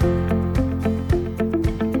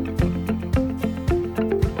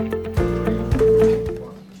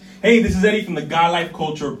Hey, this is Eddie from the God Life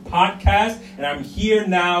Culture Podcast, and I'm here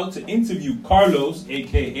now to interview Carlos,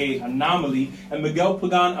 aka Anomaly, and Miguel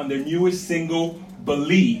Pagan on their newest single,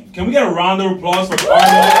 Believe. Can we get a round of applause for Carlos?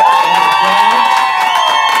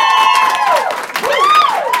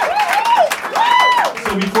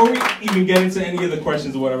 So before we even get into any of the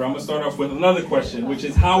questions or whatever, I'm going to start off with another question, which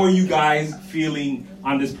is, how are you guys feeling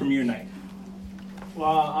on this premiere night?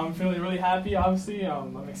 Well, I'm feeling really happy, obviously.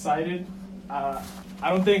 I'm excited. I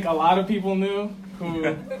don't think a lot of people knew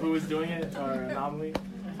who was doing it, or Anomaly.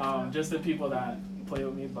 Just the people that play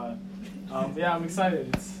with me, but yeah, I'm excited.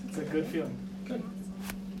 It's a good feeling. Good.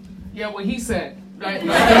 Yeah, what he said. Right?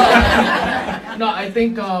 No, I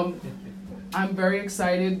think I'm very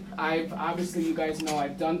excited. Obviously, you guys know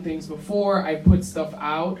I've done things before. I put stuff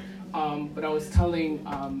out, but I was telling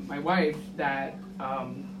my wife that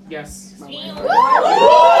yes, my wife.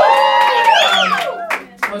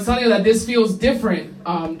 I was telling you that this feels different,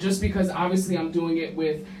 just because obviously I'm doing it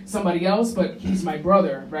with somebody else, but he's my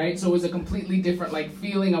brother, right? So it was a completely different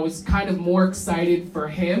feeling. I was kind of more excited for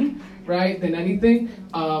him, right, than anything.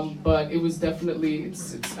 But it was definitely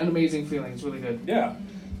it's an amazing feeling. It's really good. Yeah,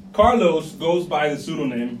 Carlos goes by the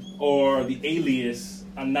pseudonym or the alias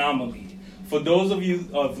Anomaly. For those of you,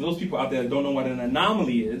 for those people out there that don't know what an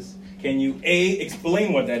anomaly is, can you A,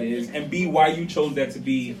 explain what that is, and B, why you chose that to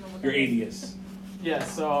be your alias? Yeah,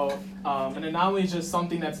 so an anomaly is just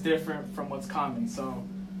something that's different from what's common. So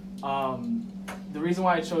the reason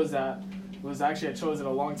why I chose that was actually I chose it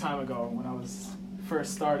a long time ago when I was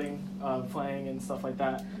first starting playing and stuff like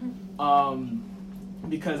that.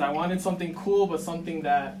 Because I wanted something cool, but something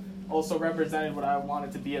that also represented what I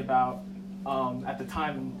wanted to be about at the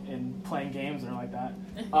time in playing games or like that.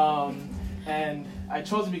 And I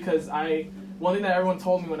chose it because one thing that everyone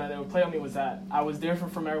told me when they would play with me was that I was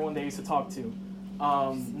different from everyone they used to talk to.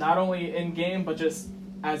 Not only in game, but just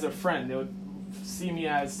as a friend. They would see me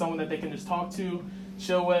as someone that they can just talk to,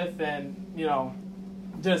 chill with, and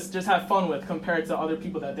just have fun with, compared to other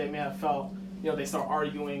people that they may have felt they start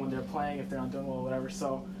arguing when they're playing if they're not doing well or whatever.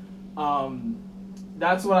 So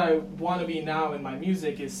that's what I want to be now in my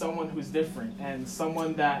music, is someone who's different, and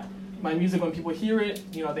someone that my music, when people hear it,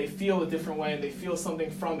 they feel a different way and they feel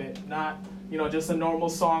something from it, not just a normal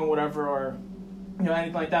song, whatever, or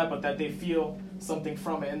anything like that, but that they feel something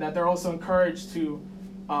from it, and that they're also encouraged to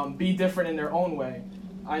be different in their own way.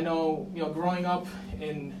 I know, growing up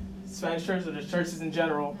in Spanish churches or just churches in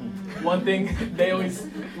general, one thing they always,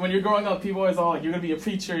 when you're growing up, people always are like, you're going to be a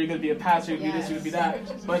preacher, you're going to be a pastor, you're going to be this, you're going to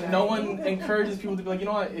be that. But no one encourages people to be like, you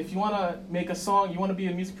know what, if you want to make a song, you want to be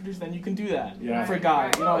a music producer, then you can do that for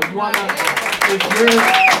God. If you want to,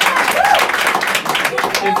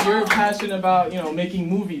 if you're passionate about making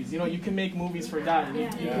movies, you can make movies for God. He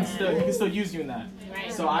can still use you in that.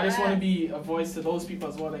 So I just want to be a voice to those people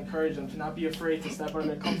as well, to encourage them to not be afraid to step out of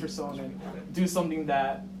their comfort zone and do something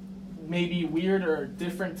that may be weird or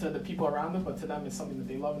different to the people around them, but to them it's something that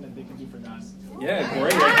they love and that they can do for God. Yeah,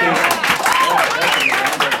 great. And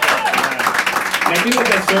I think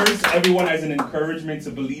that serves everyone as an encouragement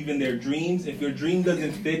to believe in their dreams. If your dream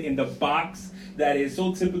doesn't fit in the box that is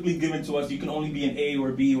so typically given to us, you can only be an A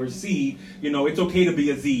or B or C, it's okay to be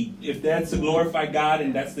a Z. If that's to glorify God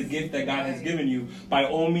and that's the gift that God has given you, by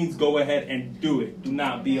all means go ahead and do it. Do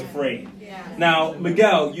not be afraid. Now,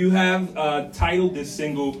 Miguel, you have titled this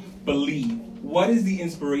single Believe. What is the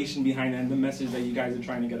inspiration behind that and the message that you guys are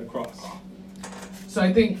trying to get across? So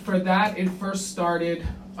I think for that, it first started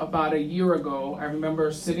about a year ago. I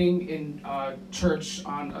remember sitting in church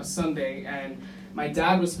on a Sunday, and my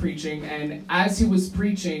dad was preaching, and as he was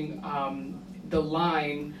preaching, the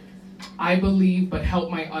line, "I believe, but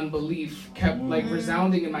help my unbelief," kept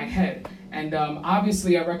resounding in my head. And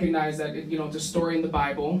obviously I recognized that, the story in the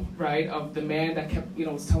Bible, right, of the man that kept,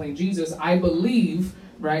 was telling Jesus, "I believe,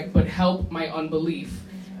 right, but help my unbelief."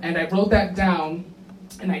 And I wrote that down,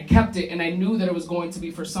 and I kept it, and I knew that it was going to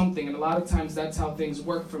be for something. And a lot of times that's how things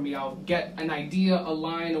work for me. I'll get an idea, a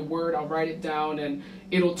line, a word, I'll write it down, and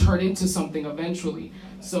it'll turn into something eventually.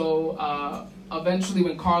 So eventually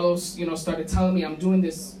when Carlos, started telling me, I'm doing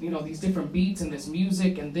this, these different beats and this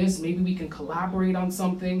music and this, maybe we can collaborate on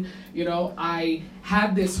something, I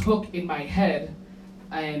had this hook in my head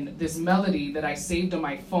and this melody that I saved on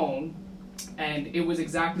my phone. And it was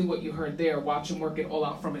exactly what you heard there, watch him work it all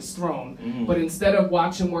out from his throne. Mm. But instead of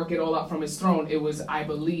watch him work it all out from his throne, it was I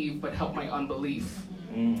believe, but help my unbelief.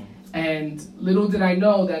 Mm. And little did I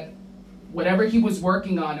know that whatever he was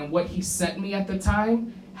working on and what he sent me at the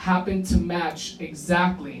time happened to match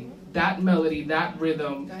exactly that melody, that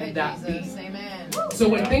rhythm, and that beat. Amen. So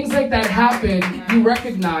when things like that happen, you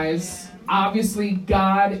recognize obviously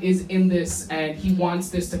God is in this and he wants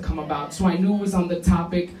this to come about. So I knew it was on the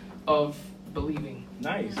topic of believing.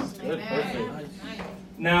 Nice. Good. Perfect.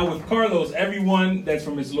 Now with Carlos, everyone that's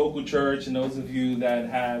from his local church and those of you that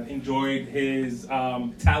have enjoyed his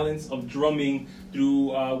talents of drumming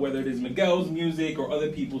through whether it is Miguel's music or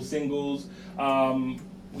other people's singles,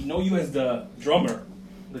 we know you as the drummer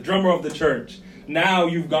of the church. Now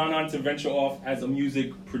you've gone on to venture off as a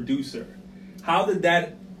music producer. How did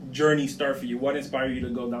that journey start for you? What inspired you to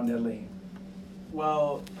go down that lane?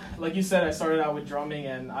 Well, like you said, I started out with drumming,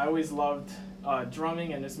 and I always loved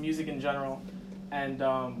drumming and just music in general. And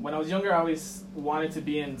when I was younger, I always wanted to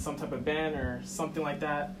be in some type of band or something like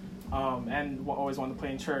that, and always wanted to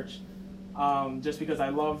play in church, just because I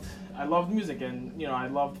loved music, and I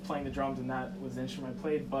loved playing the drums, and that was the instrument I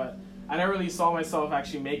played. But I never really saw myself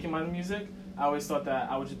actually making my own music. I always thought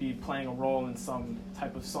that I would just be playing a role in some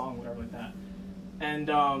type of song, whatever like that. And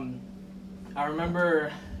I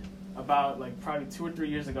remember about probably 2 or 3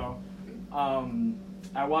 years ago,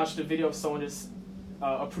 I watched a video of someone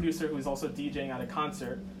a producer who was also DJing at a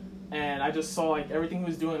concert, and I just saw everything he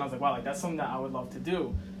was doing. I was like, wow, that's something that I would love to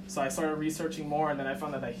do. So I started researching more, and then I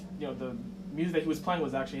found that the music that he was playing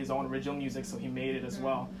was actually his own original music, so he made it as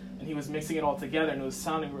well, and he was mixing it all together, and it was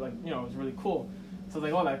sounding it was really cool. So I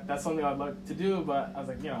was like, oh, that's something I'd like to do, but I was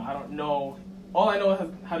like, I don't know. All I know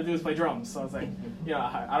how to do is play drums. So I was like,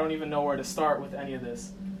 I don't even know where to start with any of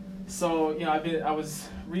this. So I was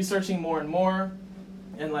researching more and more,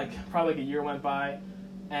 and probably a year went by,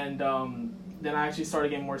 and then I actually started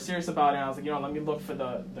getting more serious about it. And I was like, let me look for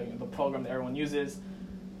the program that everyone uses.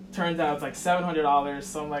 Turns out it's $700.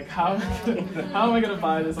 So I'm like, how am I gonna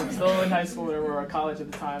buy this? I'm still in high school or college at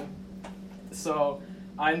the time. So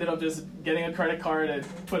I ended up just getting a credit card and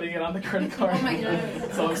putting it on the credit card. Oh my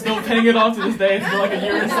God. So I'm still paying it off to this day. It's been a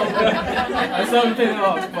year or something. I still haven't paid it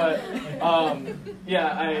off, but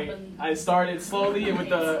I started slowly with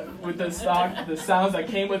the sounds that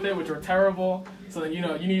came with it, which were terrible. So then you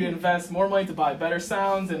need to invest more money to buy better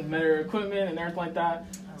sounds and better equipment and everything like that.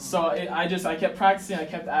 So I kept practicing. I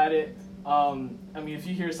kept at it. If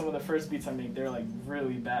you hear some of the first beats I make, they're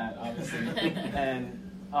really bad, obviously. And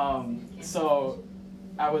so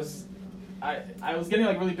I was getting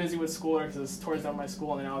really busy with school because it was towards the end of my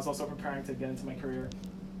school, and then I was also preparing to get into my career.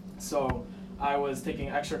 So I was taking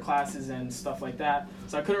extra classes and stuff like that.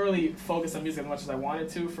 So I couldn't really focus on music as much as I wanted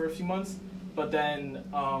to for a few months. But then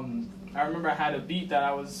I remember I had a beat that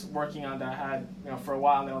I was working on that I had for a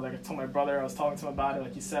while, and then I told my brother, I was talking to him about it,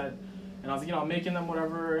 like you said, and I was I'm making them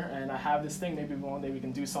whatever, and I have this thing, maybe one day we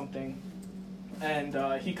can do something. And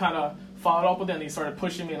he kind of followed up with it, and he started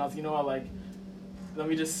pushing me, and I was let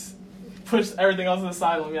me just push everything else to the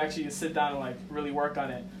side, let me actually just sit down and really work on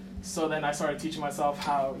it. So then I started teaching myself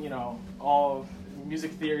how all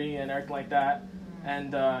music theory and everything like that,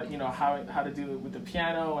 and how to do it with the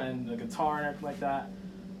piano and the guitar and everything like that.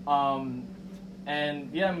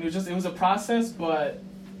 It was a process, but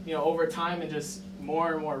over time and just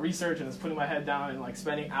more and more research and just putting my head down and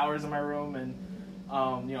spending hours in my room and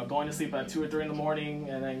going to sleep at 2 or 3 in the morning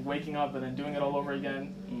and then waking up and then doing it all over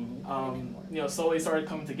again. Slowly started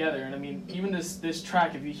coming together. And even this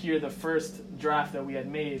track, if you hear the first draft that we had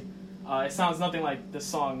made, it sounds nothing like the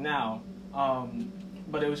song now.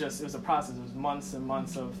 But it was a process. It was months and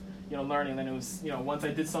months of learning. And then it was once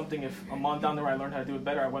I did something, if a month down the road I learned how to do it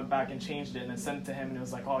better, I went back and changed it and then sent it to him, and it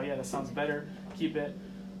was oh yeah, that sounds better, keep it.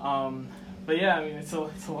 But yeah, it's a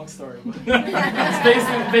long story.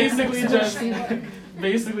 It's basically just you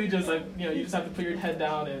just have to put your head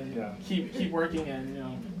down and keep working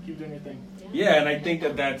and keep doing your thing. Yeah, and I think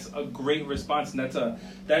that's a great response, and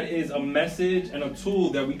that is a message and a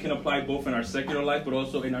tool that we can apply both in our secular life but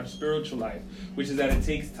also in our spiritual life, which is that it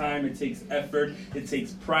takes time, it takes effort, it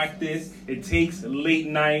takes practice, it takes late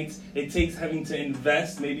nights, it takes having to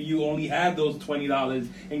invest. Maybe you only have those $20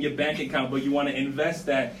 in your bank account, but you want to invest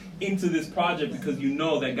that into this project because you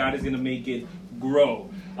know that God is going to make it grow.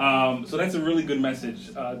 So that's a really good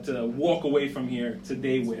message to walk away from here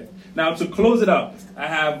today with. Now, to close it up, I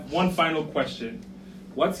have one final question.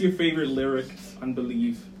 What's your favorite lyric on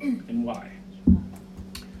Believe and why?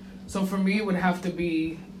 So for me, it would have to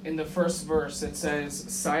be in the first verse. It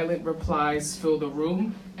says, silent replies fill the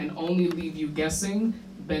room and only leave you guessing,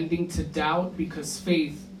 bending to doubt because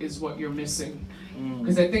faith is what you're missing.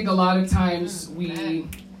 Because I think a lot of times we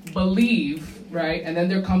believe, right? And then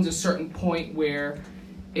there comes a certain point where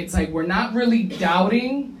it's we're not really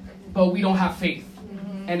doubting, but we don't have faith.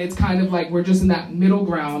 And it's kind of we're just in that middle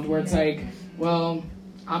ground where it's well,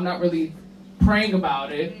 I'm not really praying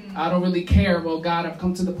about it. I don't really care. Well, God, I've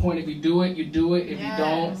come to the point, if you do it, you do it. If you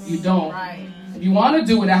don't, you don't. Right. If you want to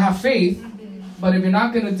do it, I have faith. But if you're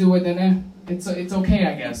not going to do it, then it's okay,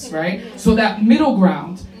 I guess, right? So that middle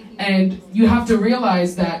ground. And you have to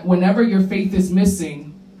realize that whenever your faith is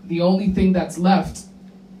missing, the only thing that's left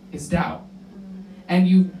is doubt. And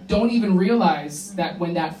you don't even realize that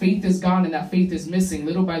when that faith is gone and that faith is missing,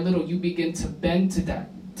 little by little, you begin to bend to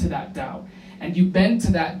that doubt. And you bend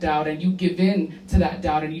to that doubt and you give in to that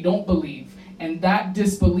doubt and you don't believe. And that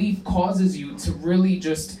disbelief causes you to really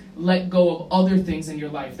just let go of other things in your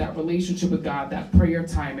life, that relationship with God, that prayer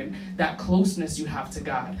time, and that closeness you have to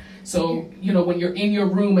God. So, when you're in your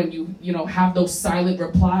room and you have those silent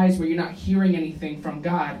replies where you're not hearing anything from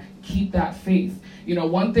God, keep that faith.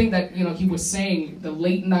 One thing that, he was saying, the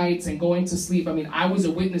late nights and going to sleep, I was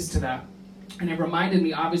a witness to that. And it reminded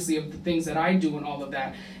me, obviously, of the things that I do and all of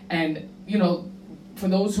that. And, for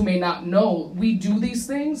those who may not know, we do these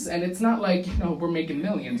things, and it's not like, we're making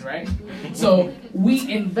millions, right? So we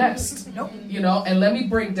invest, and let me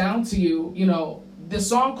break down to you, the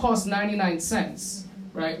song costs 99 cents,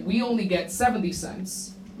 right? We only get 70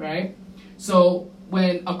 cents, right? So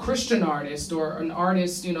when a Christian artist or an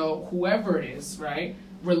artist, whoever it is, right,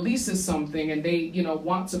 releases something and they,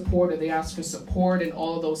 want support or they ask for support and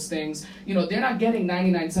all of those things, they're not getting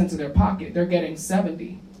 99 cents in their pocket. They're getting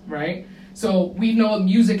 70, right? So we know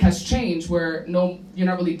music has changed where you're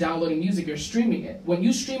not really downloading music, you're streaming it. When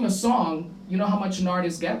you stream a song, you know how much an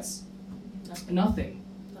artist gets? Nothing.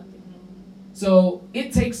 So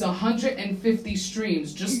it takes 150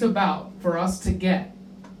 streams just about for us to get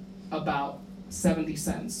about 70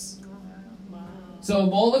 cents. So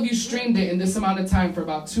if all of you streamed it in this amount of time for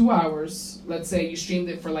about 2 hours, let's say you streamed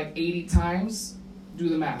it for like 80 times, do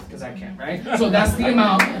the math, because I can't, right? So that's the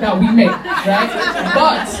amount that we make, right?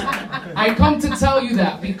 But I come to tell you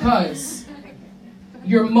that because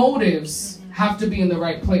your motives have to be in the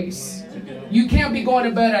right place. You can't be going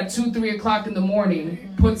to bed at 2, 3 o'clock in the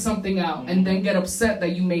morning, put something out, and then get upset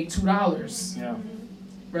that you made $2,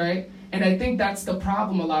 right? And I think that's the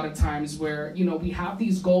problem a lot of times where, we have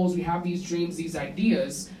these goals, we have these dreams, these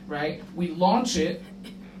ideas, right? We launch it,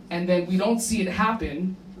 and then we don't see it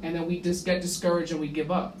happen, and then we just get discouraged and we give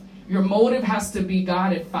up. Your motive has to be,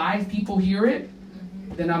 God, if 5 people hear it,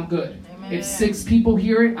 then I'm good. Amen. If 6 people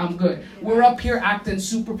hear it, I'm good. We're up here acting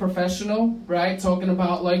super professional, right? Talking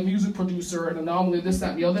about like music producer and anomaly, this,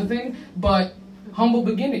 that, and the other thing. But humble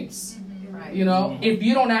beginnings. Right. If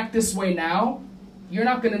you don't act this way now, you're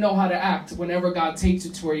not going to know how to act whenever God takes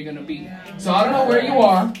you to where you're going to be. So I don't know where you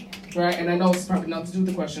are, right? And I know it's probably nothing to do with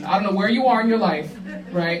the question. I don't know where you are in your life,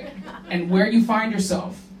 right? And where you find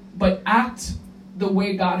yourself. But act the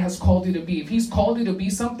way God has called you to be. If He's called you to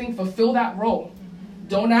be something, fulfill that role.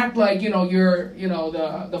 Don't act like, you're,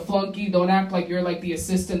 the flunky. Don't act like you're like the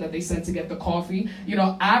assistant that they sent to get the coffee.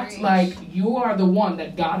 Act like you are the one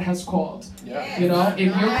that God has called. Yeah.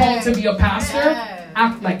 If you're called to be a pastor,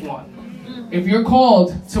 act like one. If you're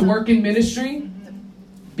called to work in ministry,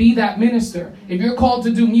 be that minister. If you're called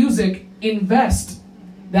to do music, invest.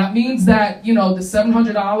 That means that, the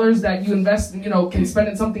 $700 that you invest, can spend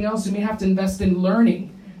in something else. You may have to invest in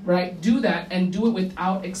learning, right? Do that and do it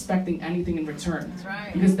without expecting anything in return. That's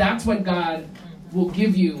right. Because that's when God will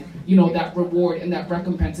give you, that reward and that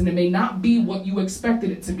recompense. And it may not be what you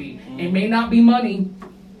expected it to be. It may not be money.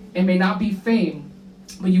 It may not be fame.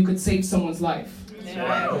 But you could save someone's life.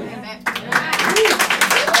 Right.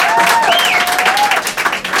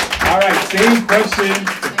 All right, same question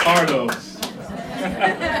to Carlos.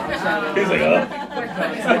 He's like,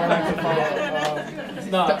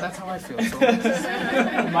 No, that's how I feel. So.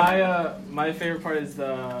 My favorite part is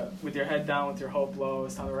with your head down, with your hope low.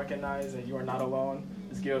 It's time to recognize that you are not alone.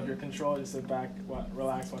 Just give up your control. Just sit back,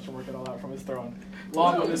 relax, watch him work it all out from His throne.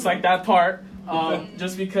 It's like that part.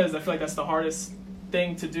 Just because I feel like that's the hardest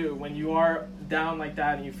thing to do when you are down like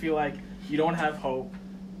that and you feel like you don't have hope.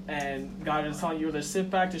 And God is telling you to sit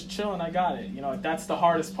back, just chill, and I got it. That's the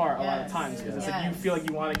hardest part a lot of times because it's like you feel like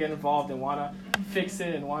you want to get involved and want to fix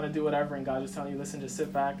it and want to do whatever, and God is telling you, listen, just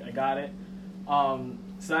sit back, I got it.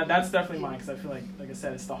 So that's definitely mine because I feel like I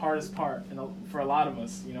said, it's the hardest part for a lot of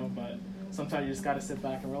us, but sometimes you just got to sit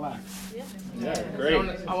back and relax. Yeah, great.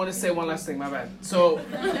 I want to say one last thing, my bad. So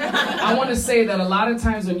I want to say that a lot of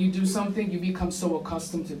times when you do something, you become so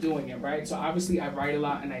accustomed to doing it, right? So obviously I write a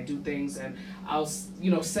lot and I do things and I'll,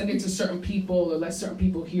 send it to certain people or let certain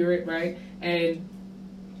people hear it, right? And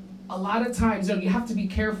a lot of times, you have to be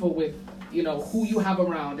careful with, who you have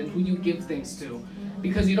around and who you give things to.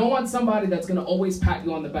 Because you don't want somebody that's going to always pat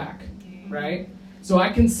you on the back, right? So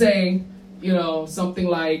I can say, something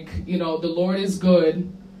like, the Lord is good,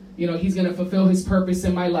 he's going to fulfill his purpose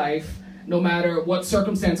in my life no matter what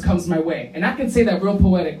circumstance comes my way. And I can say that real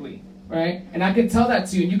poetically, right? And I can tell that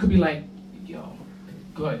to you, and you could be like, yo,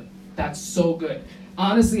 good. That's so good.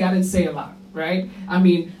 Honestly, I didn't say a lot, right? I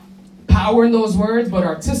mean, power in those words, but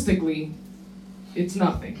artistically, it's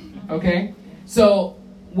nothing, okay? So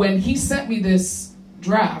when he sent me this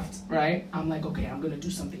draft, right, I'm like, okay, I'm going to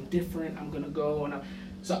do something different. I'm going to go.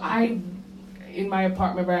 So in my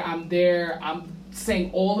apartment, right, I'm there. I'm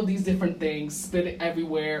saying all of these different things, spit it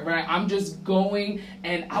everywhere, right? I'm just going,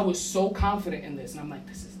 and I was so confident in this. And I'm like,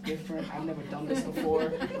 this is different. I've never done this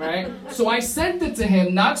before, right? So I sent it to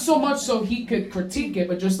him, not so much so he could critique it,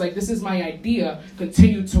 but just like, this is my idea,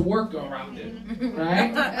 continue to work around it,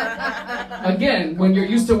 right? Again, when you're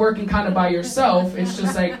used to working kind of by yourself, it's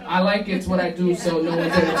just like, I like it's what I do, so no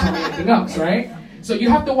one's gonna tell me anything else, right? So you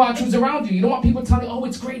have to watch who's around you. You don't want people telling you, oh,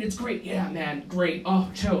 it's great, it's great. Yeah, man, great.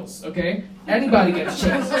 Oh, chills, okay? Anybody gets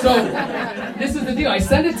chills. So this is the deal. I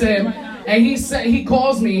send it to him, and he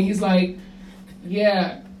calls me, and he's like,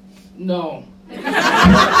 yeah, no. He was like,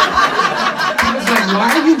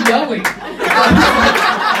 why are you yelling?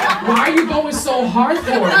 Why are you going so hard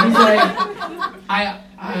for it? He's like,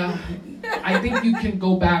 I think you can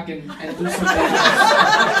go back and do something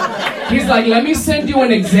else. He's like, let me send you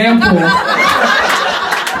an example.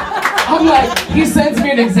 I'm like, he sends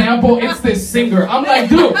me an example, it's this singer. I'm like,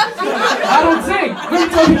 dude, I don't sing. Let me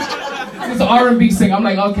tell you. This is an R&B singer. I'm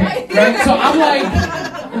like, okay. Right? So I'm like,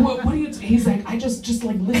 what are you, he's like, I just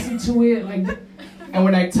like listen to it. Like, and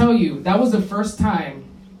when I tell you, that was the first time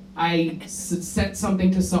I sent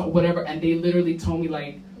something to whatever, and they literally told me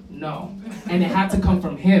like, no. And it had to come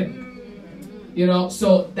from him.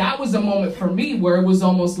 So that was a moment for me where it was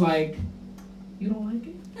almost like, you don't like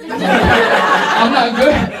it? I'm not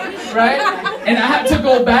good, right? And I had to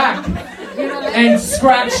go back and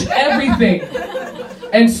scratch everything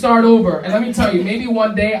and start over. And let me tell you, maybe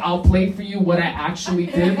one day I'll play for you what I actually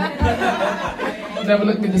did. Never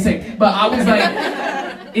looked at me the same. But I was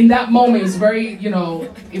like, in that moment, it's very,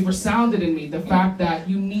 it resounded in me, the fact that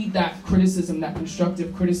you need that criticism, that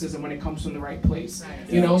constructive criticism when it comes from the right place.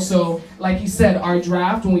 So like he said, our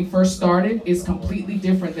draft when we first started is completely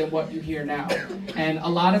different than what you hear now. And a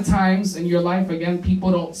lot of times in your life, again,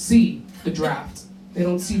 people don't see the draft. They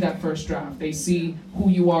don't see that first draft. They see who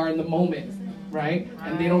you are in the moment, right?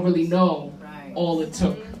 And they don't really know all it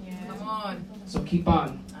took. So keep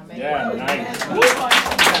on. Yeah, nice.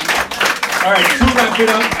 All right, to wrap it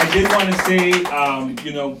up, I did want to say,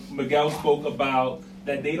 Miguel spoke about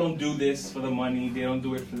that they don't do this for the money, they don't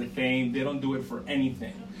do it for the fame, they don't do it for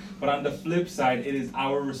anything. But on the flip side, it is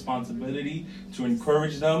our responsibility to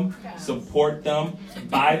encourage them, support them,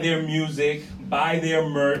 buy their music, buy their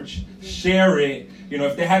merch, share it.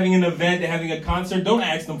 If they're having an event, they're having a concert, don't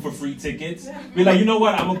ask them for free tickets. Be like, you know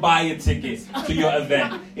what, I'm going to buy a ticket to your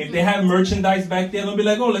event. If they have merchandise back there, they'll be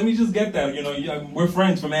like, oh, let me just get that. We're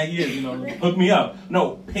friends for many years, hook me up.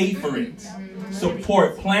 No, pay for it.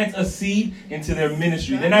 Support, plant a seed into their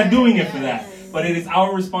ministry. They're not doing it for that, but it is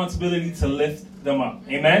our responsibility to lift them up.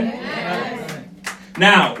 Amen? Yes.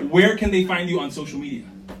 Now, where can they find you on social media?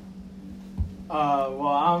 Well,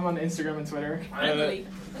 I'm on Instagram and Twitter. Finally.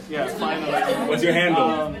 Yeah, finally. What's your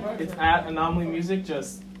handle? It's at Anomaly Music,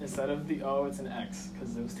 just instead of the O, it's an X,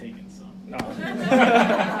 because it was taken, so. No.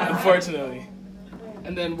 Unfortunately.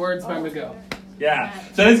 And then words by Miguel. Yeah.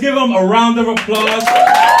 So let's give them a round of applause.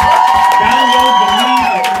 Download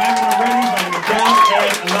Believe if you haven't already by Miguel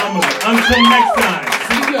and Anomaly. Until next time.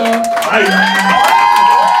 See ya. Bye.